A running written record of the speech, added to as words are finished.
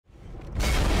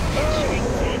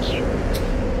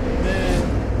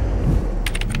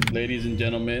ladies and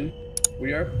gentlemen,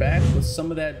 we are back with some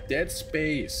of that Dead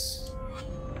Space.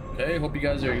 Okay, hope you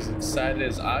guys are as excited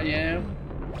as I am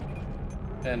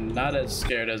and not as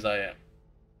scared as I am.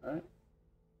 All right,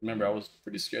 remember I was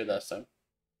pretty scared last time,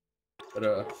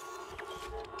 but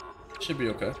should be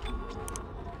okay.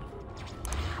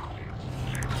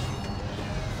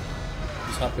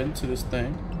 Just hop into this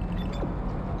thing.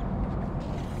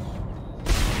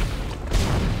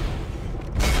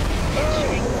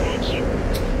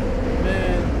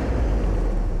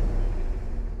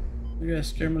 You guys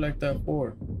scare me like that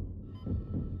for?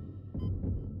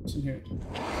 What's in here?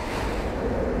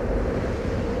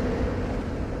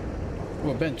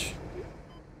 Oh, a bench.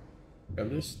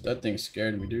 Grab this. That thing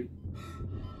scared me, dude.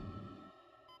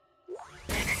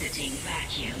 Exiting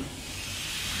vacuum.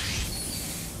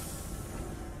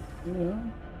 Yeah.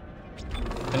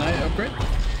 Can I upgrade?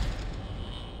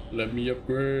 Let me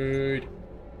upgrade.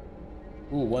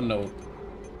 Ooh, one node.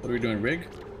 What are we doing? Rig?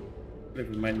 I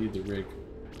think we might need the rig.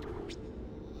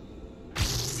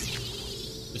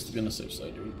 Just to be on the safe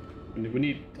side, dude. We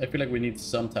need, I feel like we need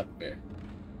some type of air.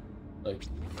 Like,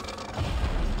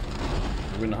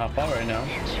 we're gonna hop out right now.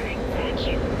 Entering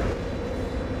vacuum.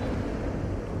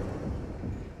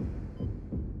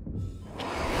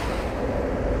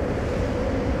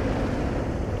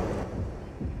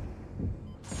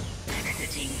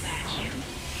 Exiting vacuum.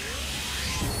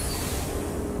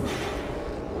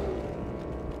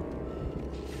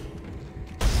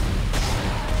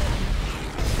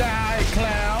 Die,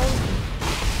 clown!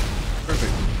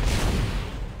 Perfect.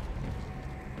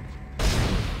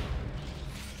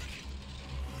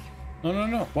 No, no,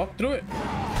 no. Walk through it.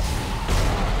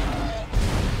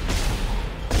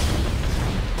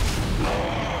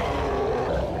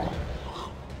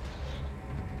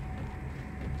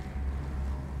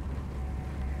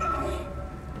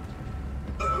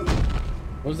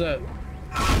 What's that?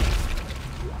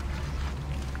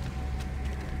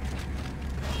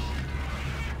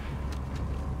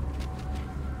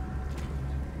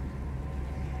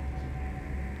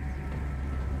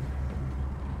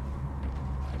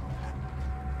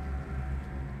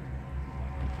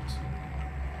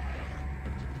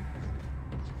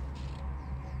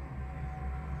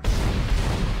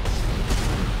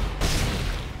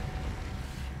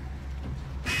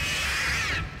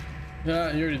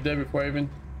 Yeah, you're already dead before I even.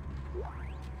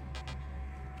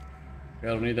 I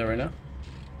don't need that right now.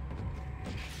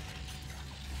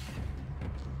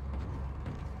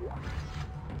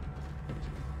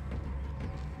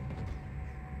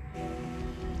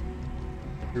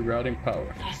 Rerouting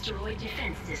power. Asteroid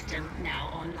defense system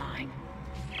now online.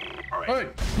 All right. All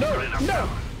right. No, no.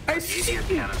 I see you.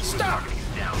 Stop.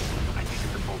 Down. I think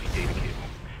it's a faulty data cable.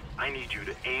 I need you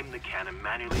to aim the cannon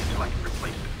manually so I can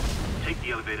replace it. Take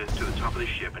the elevator to the top of the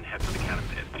ship and head for the cannon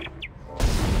pit.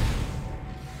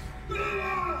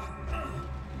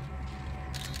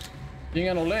 You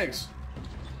ain't got no legs.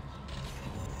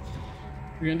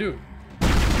 What you gonna do?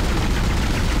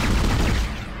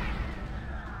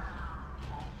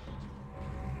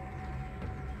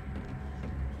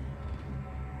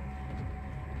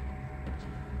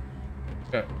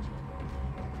 Okay.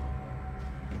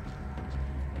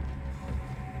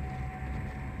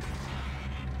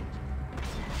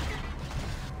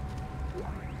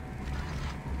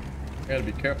 Gotta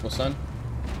be careful, son.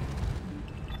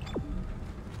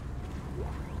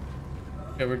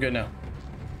 Okay, we're good now.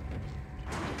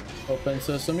 Open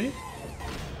sesame.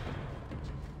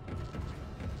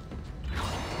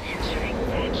 Entering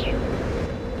vacuum.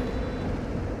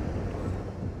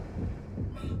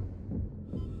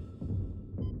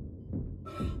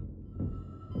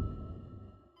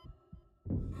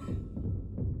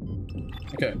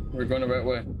 Okay, we're going the right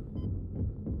way.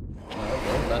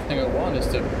 Last thing I want is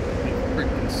to be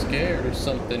freaking scared or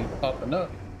something popping up.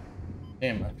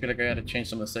 Damn, I feel like I gotta change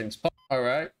some of the settings. All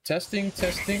right, testing.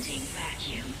 Exiting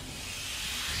vacuum.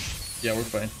 Yeah, we're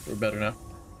fine. We're better now.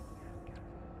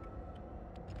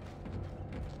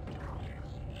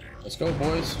 Let's go,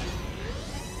 boys.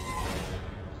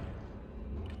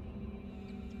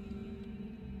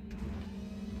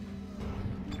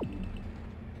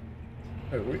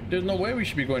 Hey, there's no way we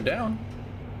should be going down.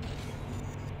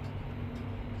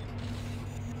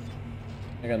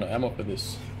 I got no ammo for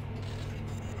this.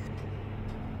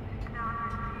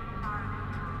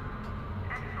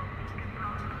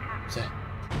 What's that?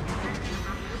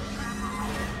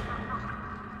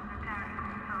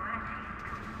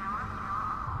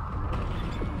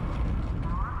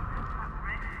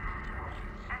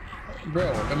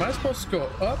 Bro, am I supposed to go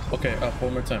up? Okay, up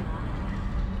one more time.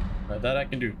 Right, that I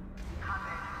can do.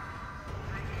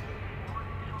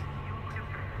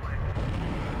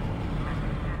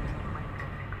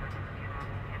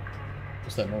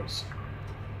 What's that noise?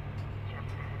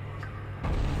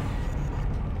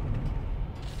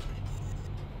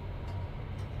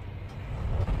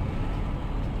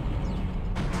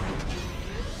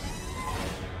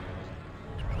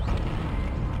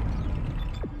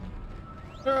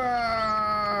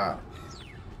 Ah!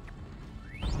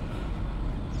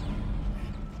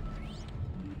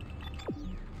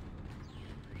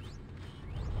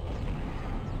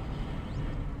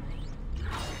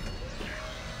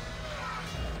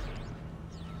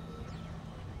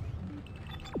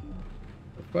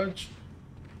 Bunch.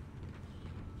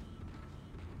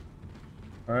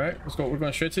 All right, let's go. We're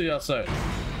going straight to the outside.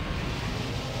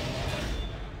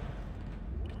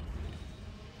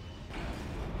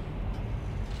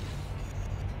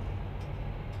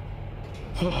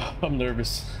 I'm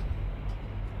nervous.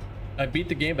 I beat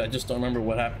the game, but I just don't remember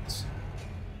what happens.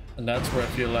 And that's where I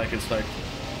feel like it's like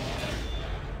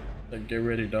get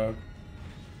ready, dog.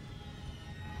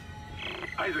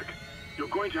 Isaac, you're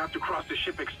going to have to cross the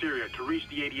ship exterior to reach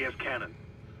the ADS cannon.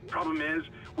 Problem is,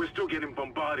 we're still getting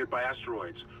bombarded by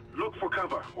asteroids. Look for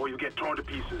cover, or you'll get torn to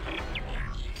pieces.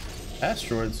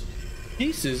 Asteroids?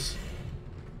 Pieces?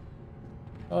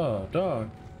 Oh, dog.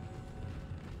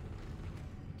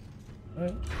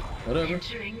 Alright, whatever.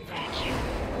 Entering vacuum.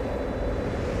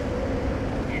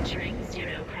 Entering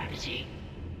zero gravity.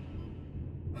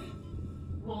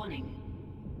 Warning.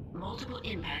 Multiple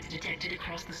impacts detected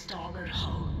across the starboard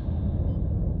hull.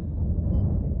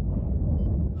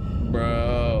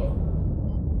 Bro.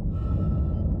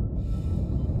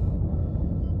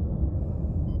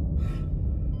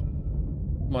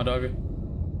 Come on, doggy.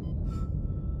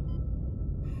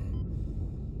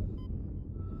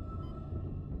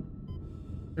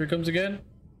 Here it comes again.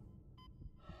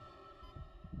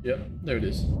 Yep, there it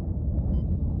is.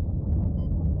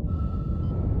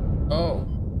 Oh.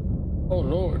 Oh,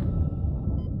 Lord.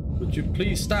 Would you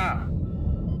please stop?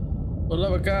 For the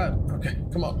love of God. Okay,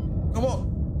 come on. Come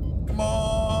on. Come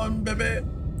on, baby.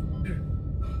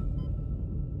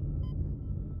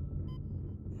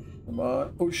 Come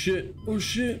on. Oh, shit. Oh,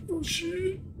 shit. Oh,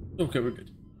 shit. Okay, we're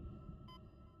good.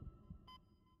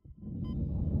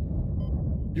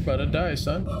 You about to die,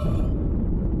 son.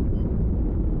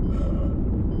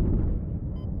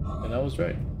 And I was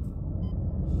right.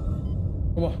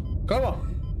 Come on. Come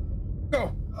on.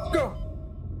 Go. Go.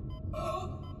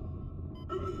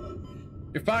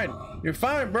 You're fine. You're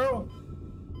fine, bro.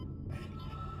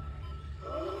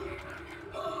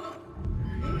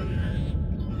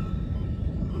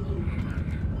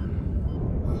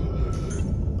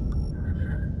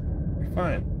 You're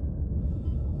fine.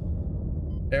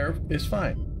 Air is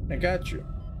fine. I got you.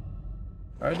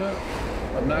 Alright, dog.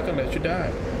 I'm not gonna let you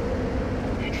die.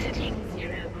 Exiting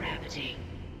zero gravity.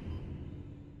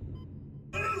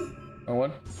 On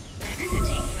one.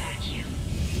 Exiting vacuum.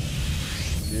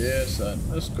 Yeah, son.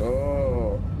 Let's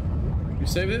go. You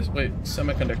save this? Wait,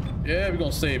 semiconductor. Yeah, we're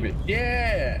gonna save it.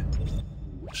 Yeah.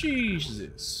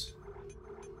 Jesus.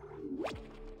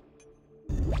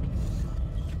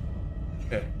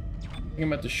 Okay. I think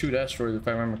I'm about to shoot asteroids if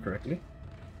I remember correctly.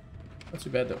 Not too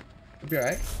bad though. It'll be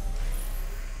alright.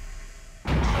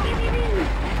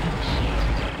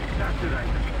 That's it,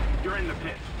 Isaac. You're in the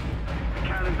pit. The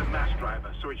cannon's a mass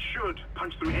driver, so it should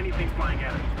punch through anything flying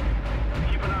at us.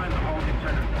 Keep an eye on the hull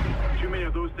antennas. Too many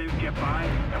of those things get by,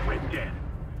 and we're dead.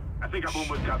 I think I've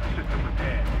almost got the system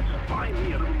prepared. Just buy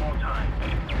me a little more time.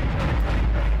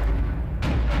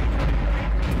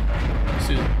 This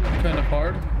is kind of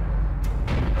hard.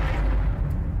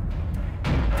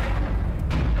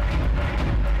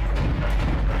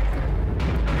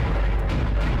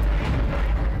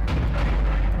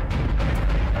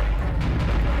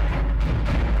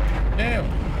 Damn.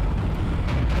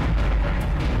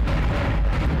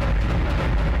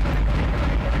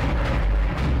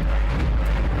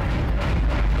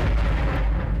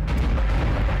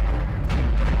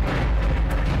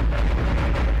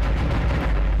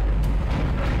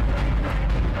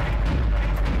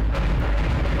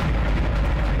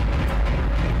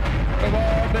 Come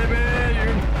on, baby.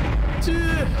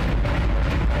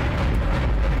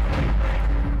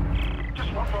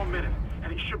 Just one more minute,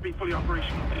 and it should be fully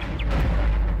operational.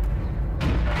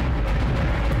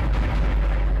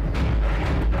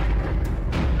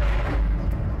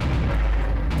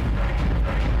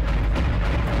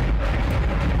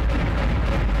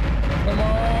 Come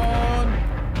on.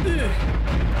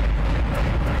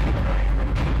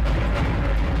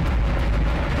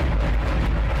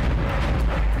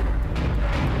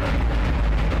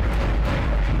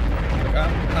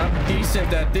 I'm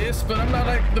decent at this, but I'm not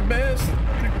like the best.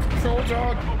 The control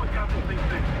jog. Almost got this thing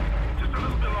fixed. Just a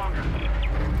little bit longer.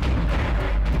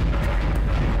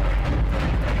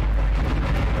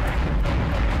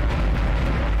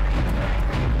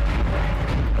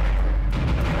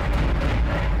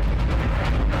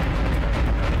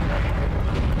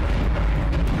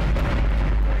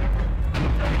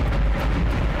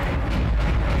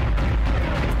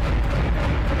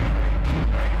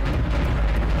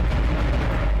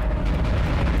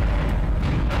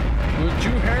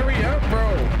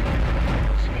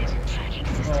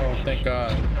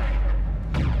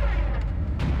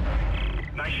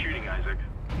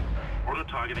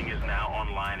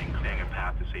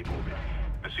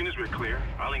 clear,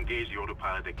 I'll engage the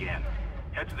autopilot again.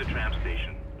 Head to the tram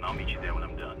station, and I'll meet you there when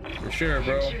I'm done. For sure,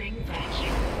 bro. Entering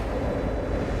vacuum.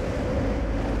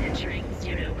 Entering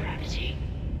zero gravity.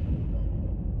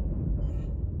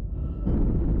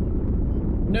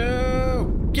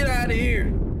 No! Get out of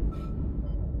here!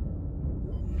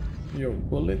 Yo,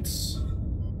 bullets.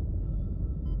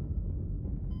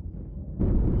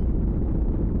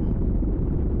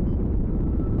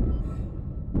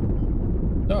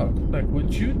 Dog, like,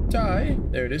 would you die?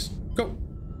 There it is. Go!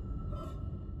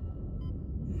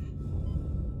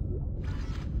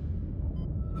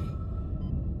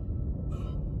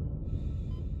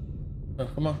 Oh,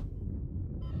 come on.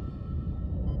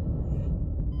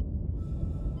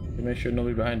 Make sure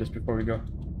nobody behind us before we go.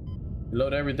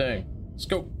 Reload everything. Let's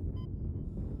go.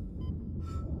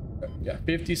 Yeah,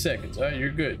 50 seconds. All right,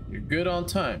 you're good. You're good on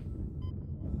time.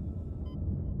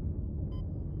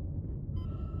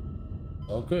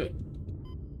 All good.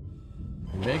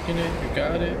 You're making it. You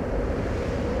got it.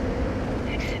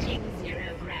 Exiting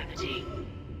zero gravity.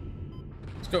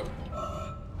 Let's go.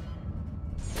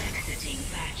 Exiting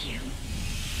vacuum.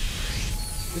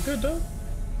 You're good, though.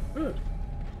 Good.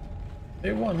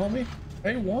 A1, homie.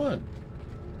 A1.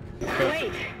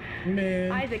 Wait,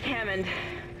 Man. Isaac Hammond,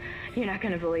 you're not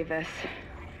gonna believe this.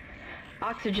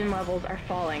 Oxygen levels are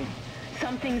falling.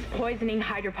 Something's poisoning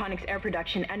hydroponics air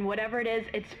production, and whatever it is,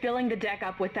 it's filling the deck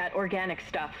up with that organic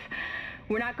stuff.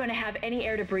 We're not going to have any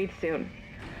air to breathe soon.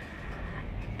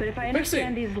 But if I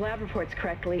understand these lab reports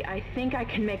correctly, I think I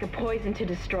can make a poison to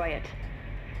destroy it.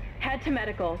 Head to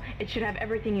medical. It should have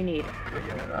everything you need.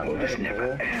 Will this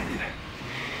never end?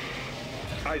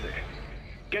 Isaac,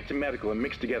 get to medical and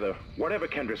mix together whatever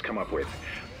Kendra's come up with.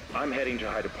 I'm heading to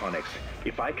hydroponics.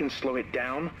 If I can slow it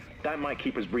down, that might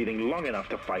keep us breathing long enough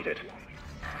to fight it.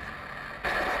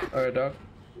 Alright, dog.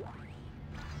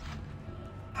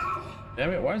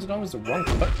 Damn it, why is it always the wrong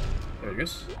button? There it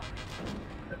goes.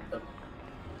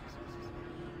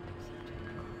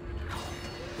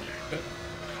 Good.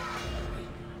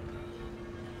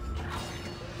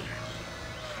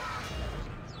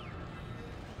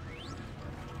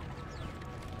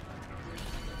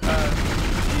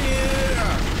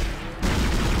 Yeah!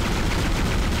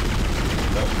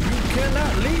 No, you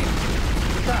cannot leave!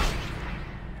 Stop!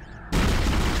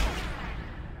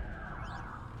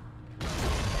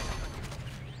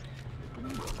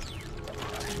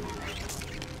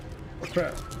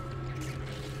 Crap.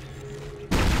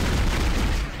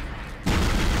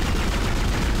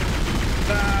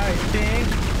 Die, thing.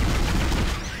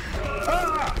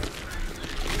 Ah!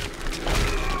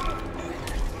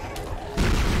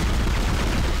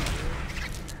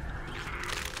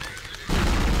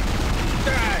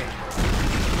 Die!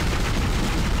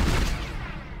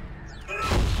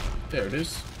 There it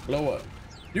is. Blow up.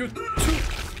 You too!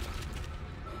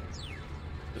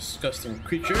 Disgusting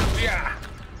creature. Yeah!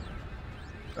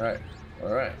 Alright,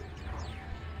 alright.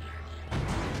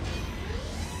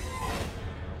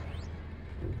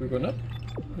 We're going up?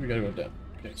 We gotta go down.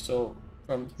 Okay, so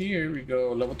from here we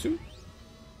go level 2,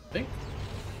 I think.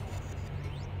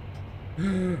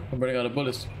 I'm running out of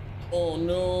bullets. Oh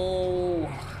no!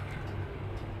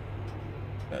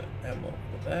 Got ammo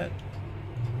for that.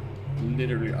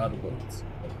 Literally out of bullets.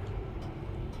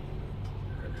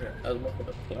 Ammo for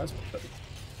the plasma cutter.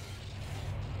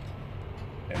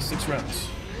 Yeah, 6 rounds.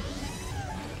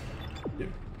 Yeah.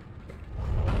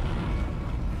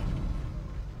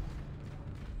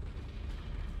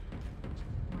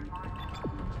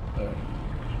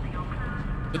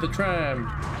 To the tram.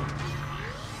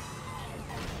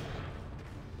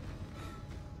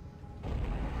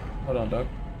 Hold on, dog.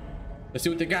 Let's see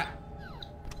what they got.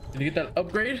 Did you get that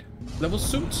upgrade? Level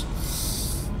suits?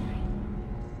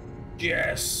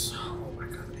 Yes. Oh my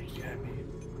god, yeah,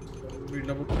 man.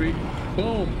 Level 3.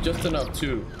 Boom, just enough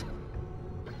too.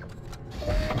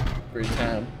 Great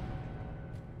time.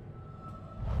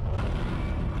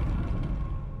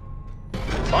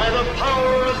 By the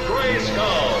power of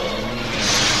Grayskull!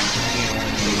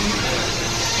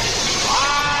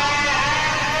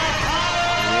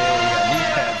 Yeah, you got knee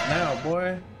pads now,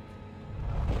 boy.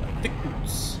 Thick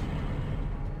boots.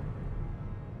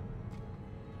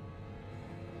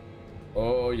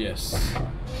 Oh yes.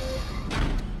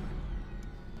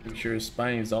 Make sure his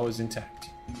spine is always intact.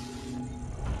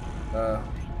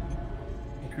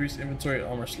 Increase inventory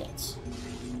armor slots.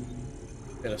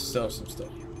 Gotta sell some stuff.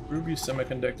 Ruby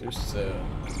semiconductors.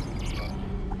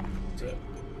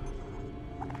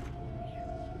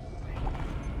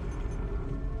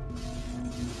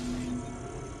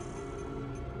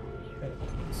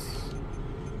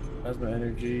 Plasma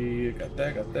energy. Got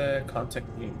that. Contact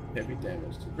beam. Heavy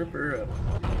damage to Ripper.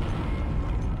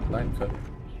 Line cutter.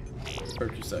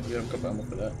 Purchase that. We have a couple ammo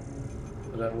for that.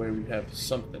 So that way we have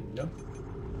something, you know?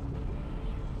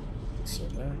 So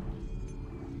that.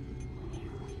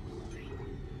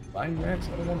 Line racks?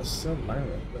 I don't want to sell line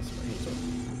racks. That's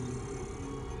right.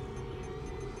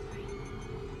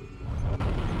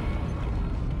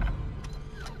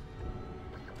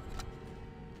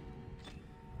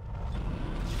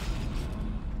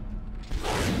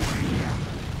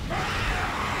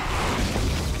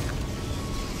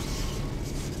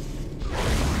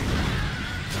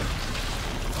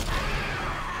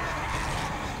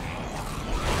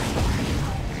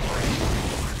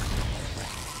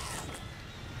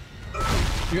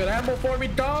 You got ammo for me,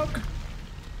 dog?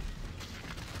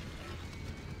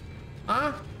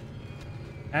 Huh?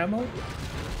 Ammo?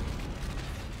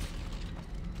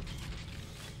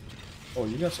 Oh,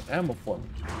 you got some ammo for me.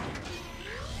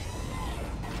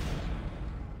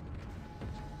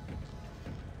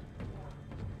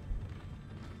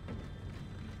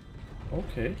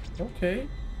 Okay, okay.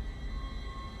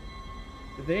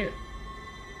 You're there.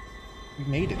 We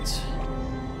made it.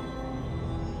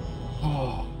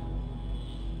 Oh.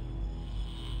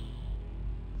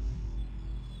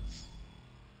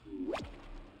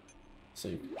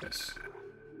 Save this.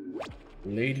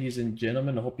 Ladies and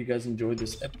gentlemen, I hope you guys enjoyed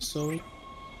this episode.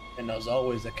 And as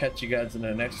always, I'll catch you guys in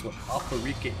the next one.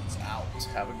 AlphaRique is out.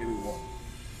 Have a good one.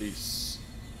 Peace.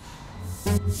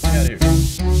 Get out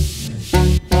of here.